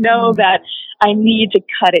and I know that I need to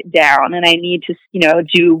cut it down and I need to, you know,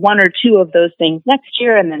 do one or two of those things next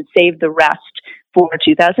year and then save the rest for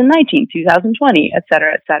 2019, 2020, et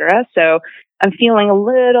cetera, et cetera. So I'm feeling a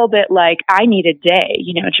little bit like I need a day,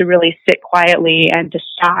 you know, to really sit quietly and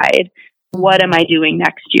decide what am I doing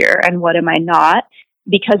next year and what am I not?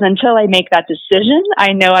 Because until I make that decision,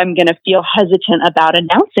 I know I'm going to feel hesitant about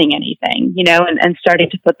announcing anything, you know, and starting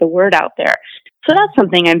to put the word out there. So that's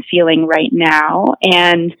something I'm feeling right now.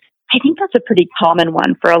 And I think that's a pretty common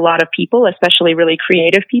one for a lot of people, especially really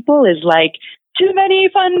creative people, is like, too many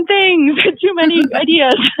fun things, too many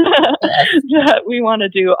ideas that we want to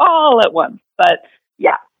do all at once. But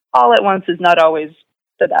yeah, all at once is not always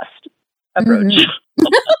the best approach.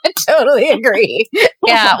 I totally agree.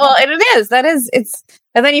 Yeah, well, and it's,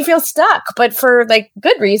 and then you feel stuck, but for like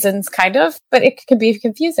good reasons, kind of, but it can be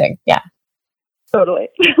confusing. Yeah. Totally.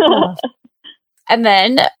 And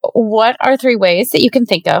then what are 3 ways that you can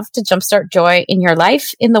think of to jumpstart joy in your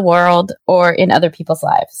life, in the world, or in other people's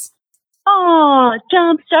lives? Oh,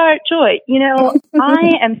 jumpstart joy. You know,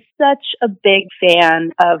 I am such a big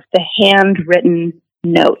fan of the handwritten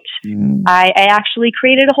note. I actually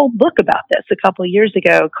created a whole book about this a couple of years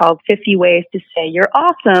ago called 50 Ways to Say You're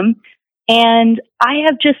Awesome. And I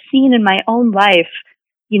have just seen in my own life,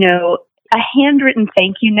 you know, a handwritten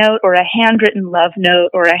thank you note or a handwritten love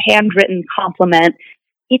note or a handwritten compliment.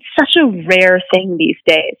 It's such a rare thing these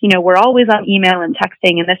days. You know, we're always on email and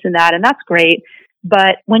texting and this and that, and that's great.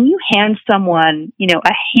 But when you hand someone, you know,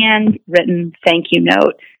 a handwritten thank you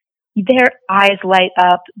note, their eyes light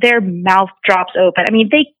up, their mouth drops open. I mean,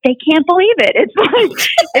 they can't believe it.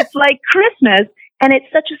 It's like Christmas, and it's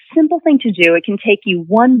such a simple thing to do. It can take you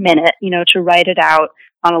 1 minute, you know, to write it out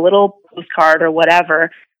on a little postcard or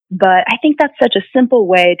whatever. But I think that's such a simple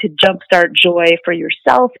way to jumpstart joy for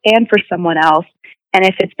yourself and for someone else. And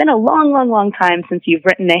if it's been a long, long, long time since you've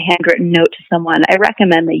written a handwritten note to someone, I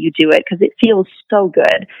recommend that you do it because it feels so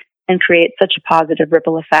good and creates such a positive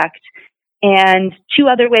ripple effect. And 2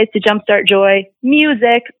 other ways to jumpstart joy: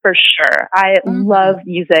 music, for sure. I love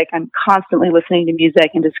music. I'm constantly listening to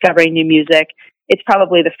music and discovering new music. It's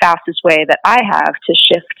probably the fastest way that I have to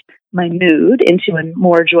shift my mood into a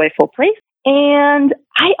more joyful place. And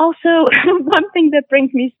I also, one thing that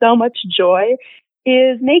brings me so much joy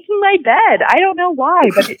is making my bed. I don't know why,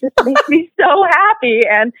 but it just makes me so happy.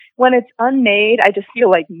 And when it's unmade, I just feel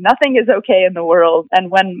like nothing is okay in the world. And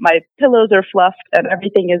when my pillows are fluffed and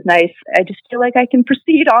everything is nice, I just feel like I can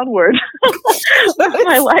proceed onward with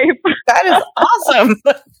my life. That is awesome.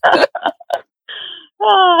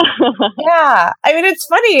 Yeah. I mean, it's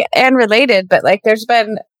funny and related, but like there's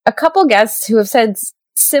been a couple guests who have said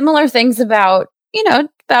similar things about, you know,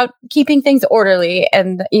 about keeping things orderly,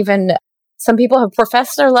 and even some people have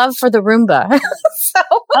professed their love for the Roomba.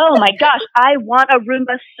 Oh my gosh, I want a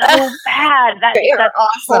Roomba so bad. That's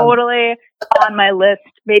awesome. Totally on my list.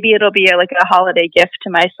 Maybe it'll be like a holiday gift to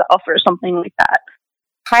myself or something like that.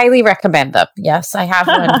 Highly recommend them. Yes, I have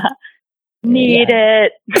one. Need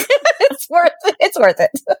it. It's worth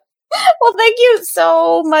it. Well, thank you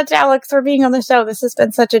so much, Alex, for being on the show. This has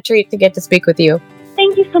been such a treat to get to speak with you.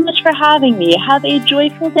 Thank you so much for having me. Have a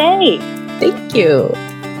joyful day. Thank you.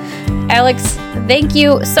 Alex, thank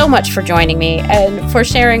you so much for joining me and for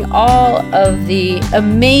sharing all of the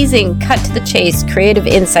amazing cut-to-the-chase creative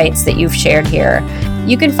insights that you've shared here.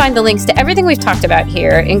 You can find the links to everything we've talked about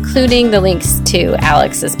here, including the links to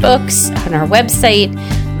Alex's books on her website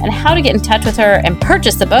and how to get in touch with her and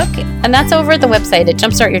purchase the book. And that's over at the website at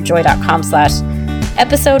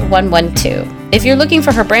jumpstartyourjoy.com/episode 112. If you're looking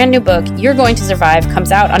for her brand new book, You're Going to Survive,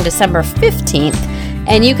 comes out on December 15th.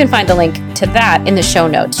 And you can find the link to that in the show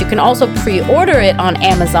notes. You can also pre-order it on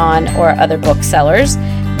Amazon or other booksellers.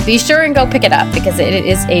 Be sure and go pick it up because it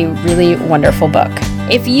is a really wonderful book.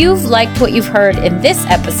 If you've liked what you've heard in this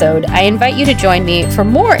episode, I invite you to join me for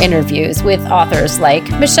more interviews with authors like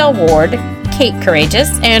Michelle Ward, Kate Courageous,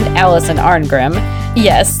 and Allison Arngrim.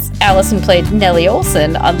 Yes, Allison played Nellie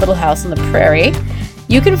Olson on Little House on the Prairie.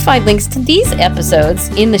 You can find links to these episodes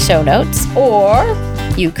in the show notes, or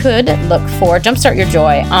you could look for Jumpstart Your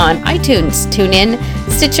Joy on iTunes, TuneIn,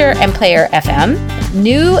 Stitcher, and Player FM.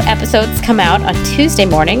 New episodes come out on Tuesday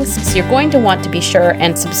mornings, so you're going to want to be sure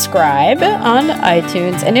and subscribe on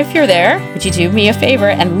iTunes. And if you're there, would you do me a favor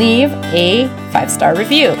and leave a 5-star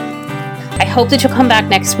review? I hope that you'll come back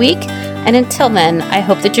next week. And until then, I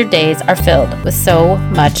hope that your days are filled with so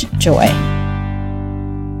much joy.